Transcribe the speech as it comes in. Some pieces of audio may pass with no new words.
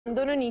ہم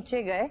دونوں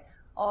نیچے گئے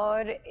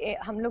اور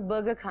ہم لوگ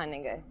برگر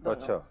کھانے گئے.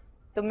 اچھا.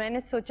 تو میں نے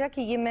سوچا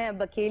کہ یہ میں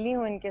اب اکیلی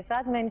ہوں ان کے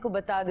ساتھ, میں ان کو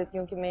بتا دیتی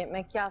ہوں کہ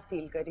میں کیا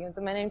فیل کر رہی ہوں.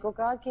 تو میں نے ان کو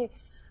کہا کہ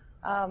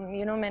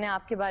میں نے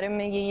آپ کے بارے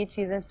میں یہ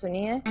چیزیں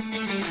سنی ہیں.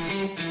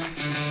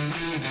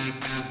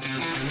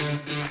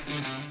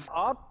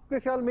 آپ کے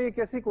خیال میں یہ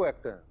کیسی کو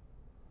ایکٹر ہے؟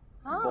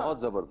 ہاں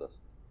بہت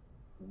زبردست,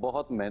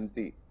 بہت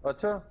محنتی.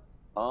 اچھا.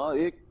 ہاں,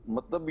 ایک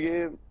مطلب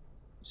یہ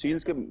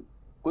سینز کے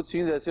کچھ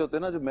سینز ایسے ہوتے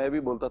ہیں نا جو میں بھی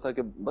بولتا تھا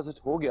کہ بس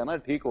ہو گیا نا,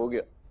 ٹھیک ہو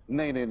گیا,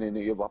 نہیں نہیں نہیں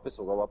نہیں یہ واپس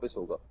ہوگا واپس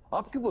ہوگا.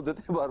 آپ کیوں بولتے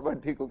تھے بار بار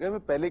ٹھیک ہو گیا؟ میں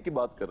پہلے کی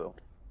بات کر رہا ہوں.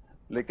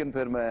 لیکن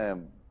پھر میں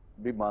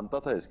بھی مانتا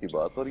تھا اس کی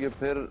بات, اور یہ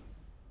پھر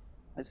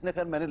اس نے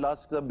خیر میں نے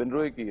لاسٹ کے ساتھ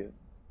بنرو ہی کی ہے,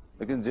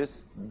 لیکن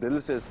جس دل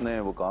سے اس نے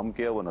وہ کام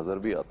کیا وہ نظر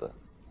بھی آتا ہے,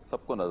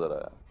 سب کو نظر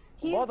آیا.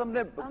 بہت ہم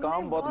نے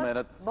کام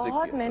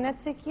بہت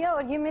محنت سے کیا,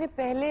 اور یہ میرے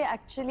پہلے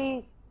ایکچولی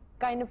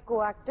کائنڈ آف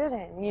کو ایکٹر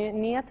ہے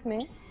نیت میں.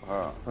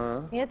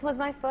 نیت واز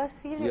مائی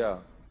فرسٹ سیریل,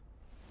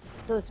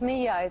 تو اس میں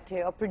یہ آئے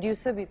تھے اور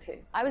پروڈیوسر بھی تھے.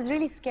 I was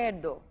really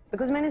scared do,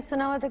 because میں نے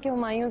سنا ہوا تھا کہ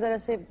ہمایوں ذرا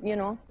سے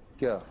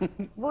کیا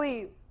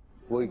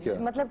وہی کیا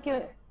مطلب کہ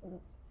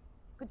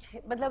کچھ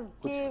مطلب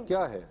کہ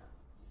کیا ہے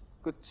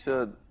کچھ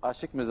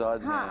عاشق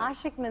مزاج. ہاں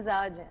عاشق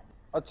مزاج ہے.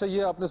 اچھا,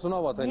 یہ آپ نے سنا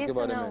ہوا تھا ان کے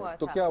بارے میں,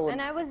 تو کیا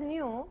and I was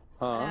new,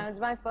 and it was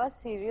my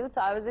first serial,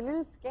 so I was a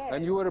little scared.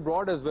 And you were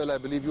abroad as well, I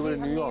believe you were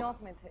in New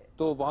York. میں تھے.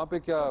 تو وہاں پہ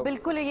کیا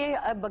بالکل یہ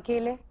اب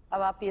اکیلے,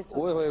 اب آپ یہ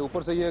ہوئے ہوئے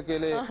اوپر سے یہ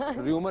اکیلے,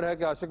 ریومر ہے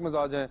کہ عاشق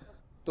مزاج ہیں,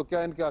 تو کیا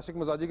ان کے عاشق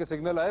مزاجی کے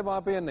سگنل آئے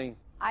وہاں پہ یا نہیں؟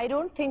 I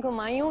don't think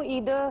Humayun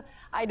either.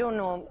 I don't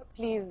know.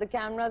 Please, the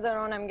cameras are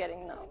on. I'm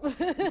getting now.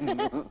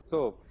 So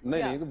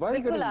نہیں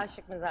بالکل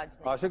عاشق مزاج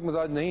نہیں. عاشق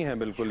مزاج نہیں ہے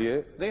بالکل. یہ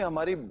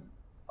نہیں,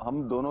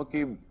 ہم دونوں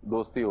کی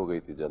دوستی ہو گئی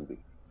تھی جلدی.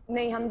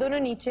 نہیں, ہم دونوں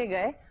نیچے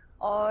گئے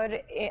اور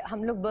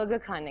ہم لوگ برگر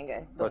کھانے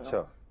گئے.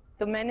 اچھا.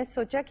 تو میں نے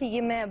سوچا کہ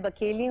یہ میں اب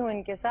اکیلی ہوں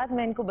ان کے ساتھ,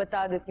 میں ان کو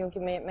بتا دیتی ہوں کہ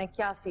میں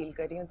کیا فیل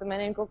کر رہی ہوں. تو میں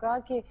نے ان کو کہا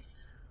کہ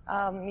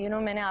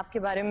میں نے آپ کے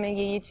بارے میں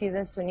یہ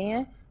چیزیں سنی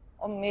ہیں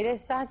اور میرے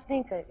ساتھ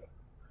نہیں کرے.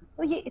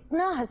 اور یہ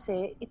اتنا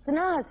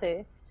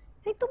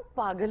ہنسے تم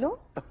پاگل ہو.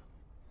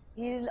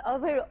 اور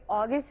پھر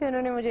آگے سے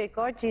انہوں نے مجھے ایک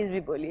اور چیز بھی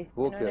بولی.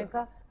 انہوں نے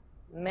کہا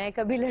میں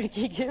کبھی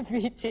لڑکی کے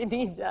پیچھے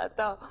نہیں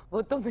جاتا,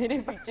 وہ تو میرے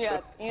پیچھے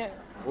آتی ہیں.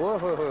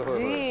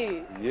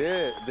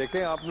 یہ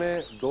دیکھیں, آپ نے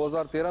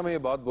 2013 میں یہ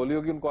بات بولی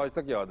ہوگی, ان کو آج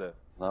تک یاد ہے.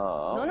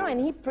 No,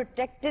 and he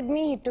protected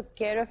me, he took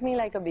care of me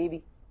like a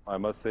baby. I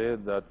must say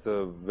that's a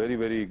very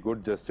very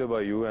good gesture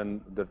by you,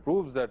 and that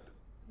proves that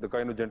the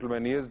kind of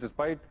gentleman he is,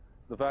 despite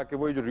the fact کہ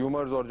وہی جو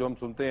rumours اور جو ہم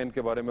سنتے ہیں ان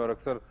کے بارے میں, اور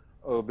اکثر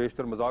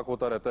بیشتر مذاق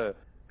ہوتا رہتا ہے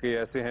کہ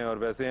ایسے ہیں اور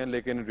ویسے ہیں,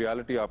 لیکن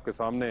ریالٹی آپ کے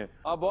سامنے ہے.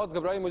 آپ بہت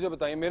گھبرائی, مجھے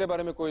بتائیے میرے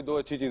بارے میں کوئی 2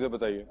 اچھی چیزیں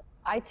بتائیے.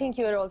 I think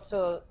you are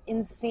also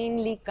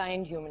insanely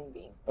kind human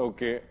being.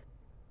 Okay.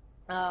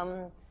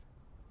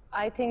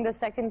 I think the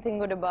second thing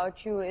good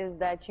about you is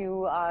that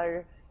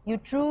you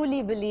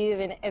truly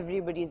believe in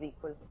everybody's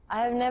equal.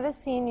 I have never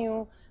seen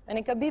you, میں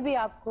نے کبھی بھی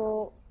آپ کو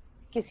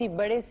کسی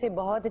بڑے سے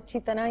بہت اچھی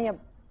طرح یا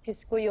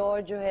کسی کوئی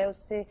اور جو ہے اس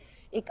سے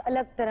ایک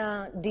الگ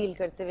طرح ڈیل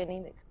کرتے ہوئے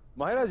نہیں دیکھا.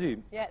 ماہرہ جی,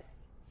 Yes.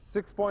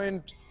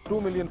 6.2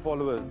 million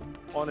followers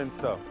on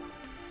Insta.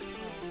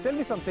 Tell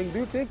me something, do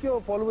you take your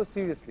followers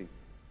seriously?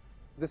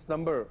 This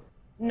number?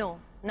 No.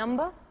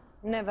 Number?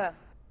 Never.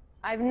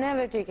 I've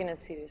never taken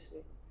it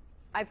seriously.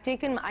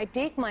 I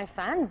take my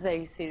fans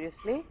very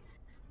seriously.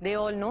 They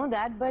all know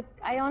that, but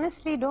I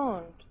honestly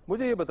don't.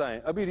 مجھے یہ بتائیں,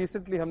 ابھی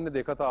recently ہم نے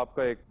دیکھا تھا آپ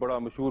کا ایک بڑا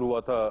مشہور ہوا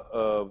تھا,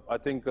 I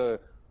think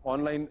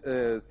on line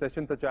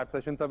session تھا, چیٹ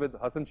سیشن تھا ود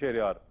حسن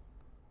شہریار.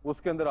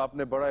 اس کے اندر آپ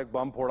نے بڑا ایک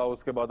بم پھوڑا,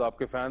 اس کے بعد آپ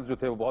کے فینس جو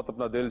تھے وہ بہت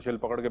اپنا دل شل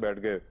پکڑ کے بیٹھ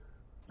گئے.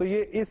 تو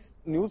یہ اس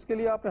نیوز کے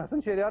لیے آپ نے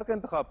حسن شہریار کا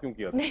انتخاب کیوں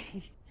کیا تھا؟ نہیں,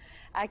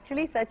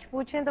 ایکچولی سچ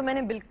پوچھیں تو میں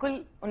نے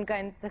بالکل ان کا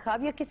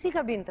انتخاب یا کسی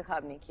کا بھی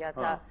انتخاب نہیں کیا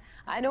تھا.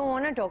 I don't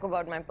want to talk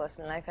about my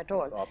personal life at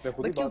all.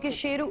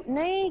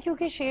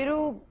 کیونکہ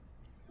شیرو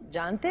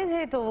جانتے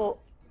تھے تو وہ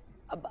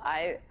اب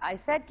I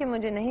said کہ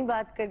مجھے نہیں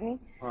بات کرنی,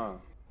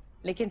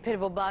 لیکن پھر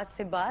وہ بات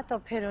سے بات, اور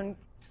پھر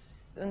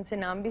ان سے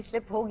نام بھی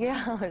سلپ ہو گیا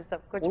اور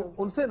سب کچھ.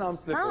 ان سے نام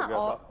سلپ ہو گیا تھا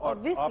اور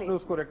آپ نے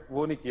اس کو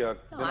وہ نہیں کیا.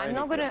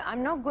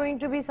 I'm not going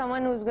to be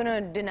someone who's going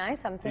to deny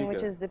something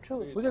which is the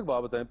truth. مجھے ایک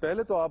بات بتائیں,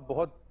 پہلے تو آپ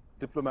بہت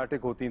ڈپلومیٹک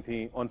ہوتی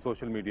تھیں on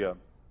social media,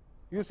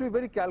 you used to be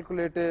very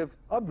کیلکولیٹو.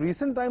 اب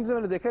ریسنٹ ٹائمز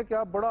میں نے دیکھا کہ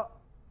آپ بڑا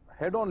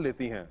ہیڈ آن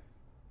لیتی ہیں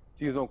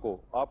چیزوں کو,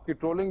 آپ کی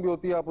ٹرولنگ بھی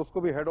ہوتی ہے, آپ اس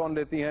کو بھی ہیڈ آن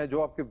لیتی ہیں.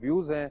 جو آپ کے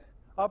ویوز ہیں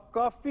آپ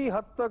کافی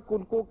حد تک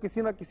ان کو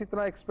کسی نہ کسی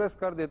طرح ایکسپریس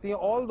کر دیتی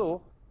ہیں, although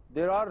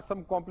there are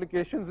some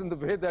complications in the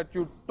way that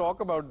you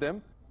talk about them,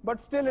 but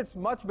still it's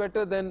much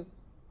better than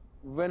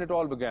when it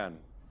all began.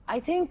 I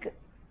think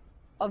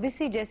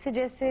obviously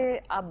جیسے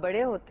آپ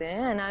بڑے ہوتے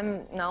ہیں, and I'm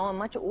now a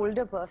much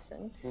older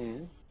person,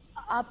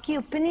 آپ کی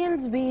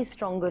opinions بھی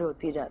stronger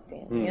ہوتی جاتی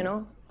ہیں, you know,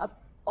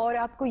 اور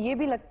آپ کو یہ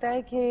بھی لگتا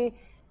ہے کہ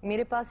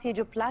میرے پاس یہ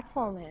جو پلیٹ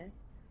فارم ہے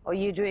اور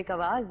یہ جو ایک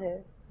آواز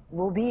ہے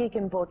وہ بھی ایک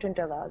امپورٹنٹ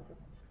آواز ہے.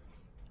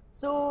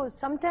 So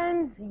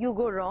sometimes you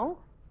go wrong,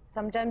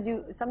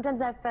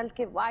 sometimes I felt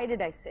کہ why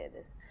did I say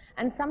this,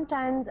 and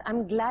sometimes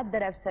I'm glad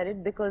that I've said it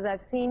because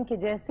I've seen کہ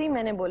جیسے ہی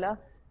میں نے بولا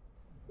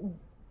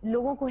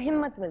लोगों को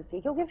हिम्मत मिलती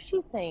है, क्योंकि if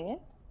she's saying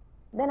it,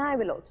 then I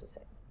will also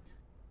say.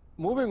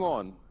 Moving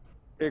on,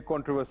 एक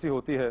कंट्रोवर्सी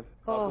होती है,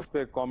 आप उस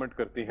पे कमेंट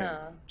करती हैं.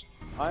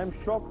 I am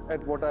shocked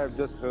at what I have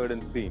just heard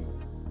and seen.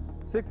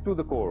 Sick to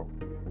the core.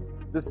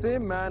 The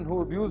same man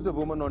who abused a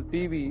woman on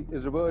TV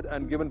is revered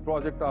and given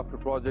project after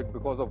project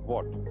because of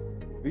what?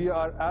 We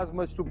are as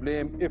much to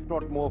blame, if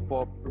not more,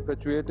 for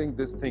perpetuating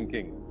this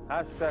thinking.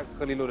 Hashtag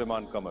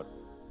Khalilur-Rahman Qamar.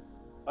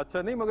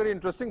 अच्छा नहीं, मगर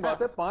interesting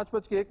बात है,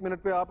 5:01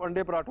 पे आप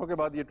अंडे पराठों के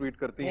बाद ये ट्वीट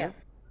करती हैं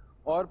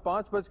और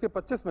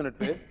 5:25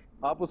 पे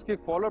आप उसकी एक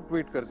फॉलोअप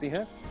ट्वीट करती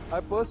हैं. I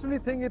personally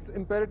think it's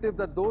imperative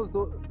that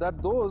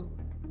those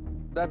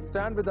that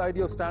stand with the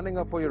idea of standing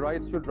up for your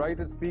rights should write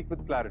and speak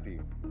with clarity.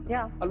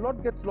 Yeah. A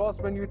lot gets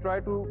lost when you try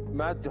to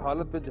match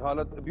jahalat with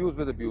jahalat, abuse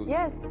with abuse.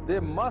 Yes.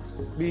 There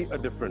must be a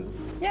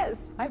difference.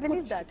 Yes, I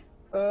believe that.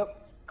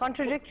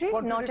 Contradictory?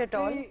 Not at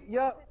all.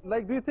 Yeah,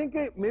 like do you think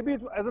maybe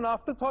as an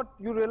afterthought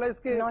you realize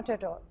that? Not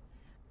at all.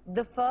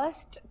 The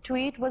first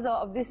tweet was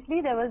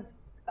obviously there was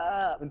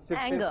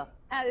anger,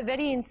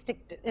 very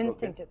instinctive.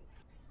 Okay.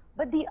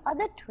 But the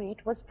other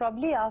tweet was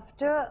probably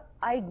after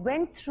I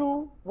went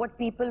through what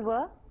people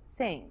were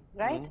saying,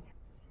 right?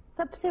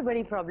 सबसे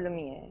बड़ी problem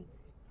ये है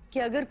कि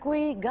अगर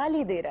कोई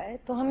गाली दे रहा है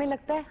तो हमें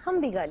लगता है हम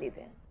भी गाली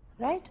दें,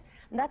 right?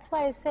 That's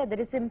why I said that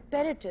it's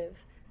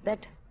imperative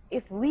that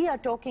if we are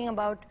talking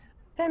about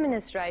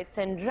feminist rights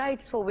and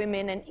rights for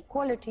women and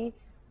equality,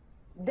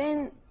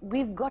 then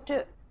we've got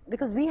to,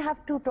 because we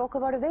have to talk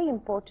about a very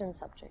important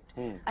subject.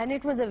 And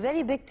it was a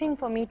very big thing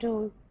for me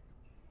to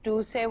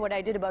say what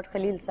I did about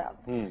Khalil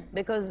Saab,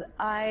 because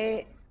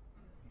I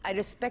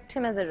respect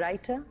him as a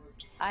writer.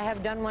 I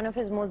have done one of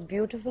his most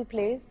beautiful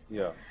plays.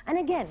 Yeah. And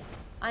again,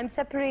 I'm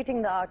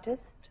separating the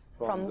artist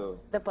from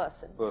the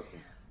person.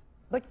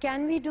 But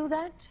can we do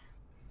that?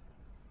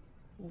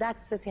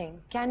 That's the thing.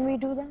 Can we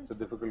do that? It's a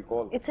difficult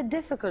call. It's a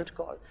difficult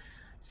call.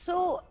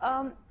 So,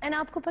 and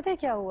आपको पता है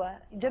क्या हुआ?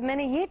 जब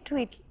मैंने ये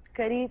tweet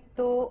करी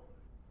तो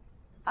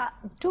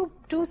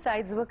two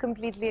sides were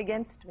completely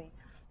against me.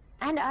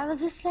 And I was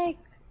just like,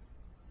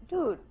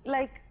 dude,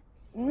 like,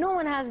 no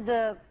one has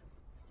the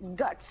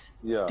guts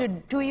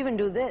to even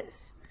do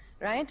this,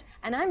 right?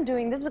 And I'm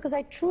doing this because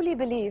I truly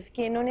believe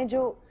कि इन्होंने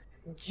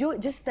जो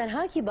जिस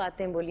तरह की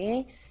बातें बोली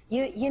हैं,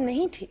 ये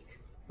नहीं ठीक.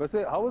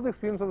 वैसे, how was the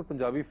experience of the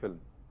Punjabi film?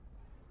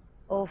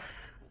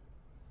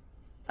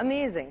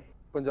 Amazing.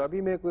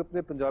 Punjabi में कोई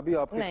अपने पंजाबी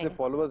आपके इतने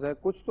फॉलोअर्स हैं,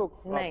 कुछ तो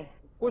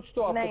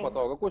आपको पता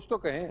होगा, कुछ तो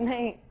कहें.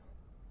 नहीं.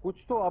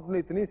 कुछ तो आपने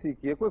इतनी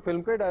सीखी है, कोई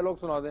फिल्म का डायलॉग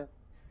सुना दें.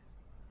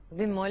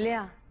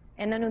 विमोलिया,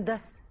 इन्हां नूं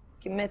दस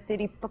कि मैं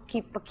तेरी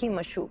पक्की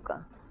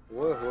मशूका.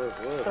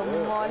 तो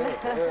मौला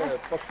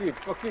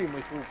पक्की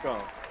मशूका.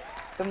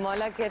 तो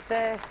मौला कहता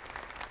है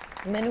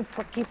मैनू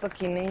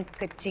पक्की नहीं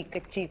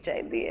कच्ची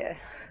चाहिए है.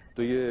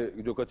 तो ये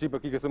जो कच्ची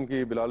पक्की किस्म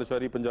की बिलाल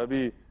अशारी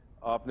पंजाबी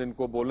आपने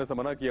इनको बोलने से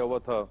मना किया हुआ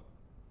था.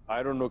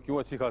 आई डोंट नो क्यों,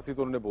 अच्छी खासी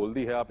तो उन्होंने बोल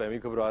दी है, आप एमी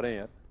घबरा रहे हैं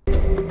यार.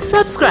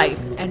 Subscribe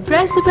and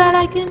press the bell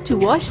icon to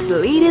watch the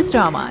latest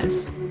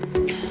dramas.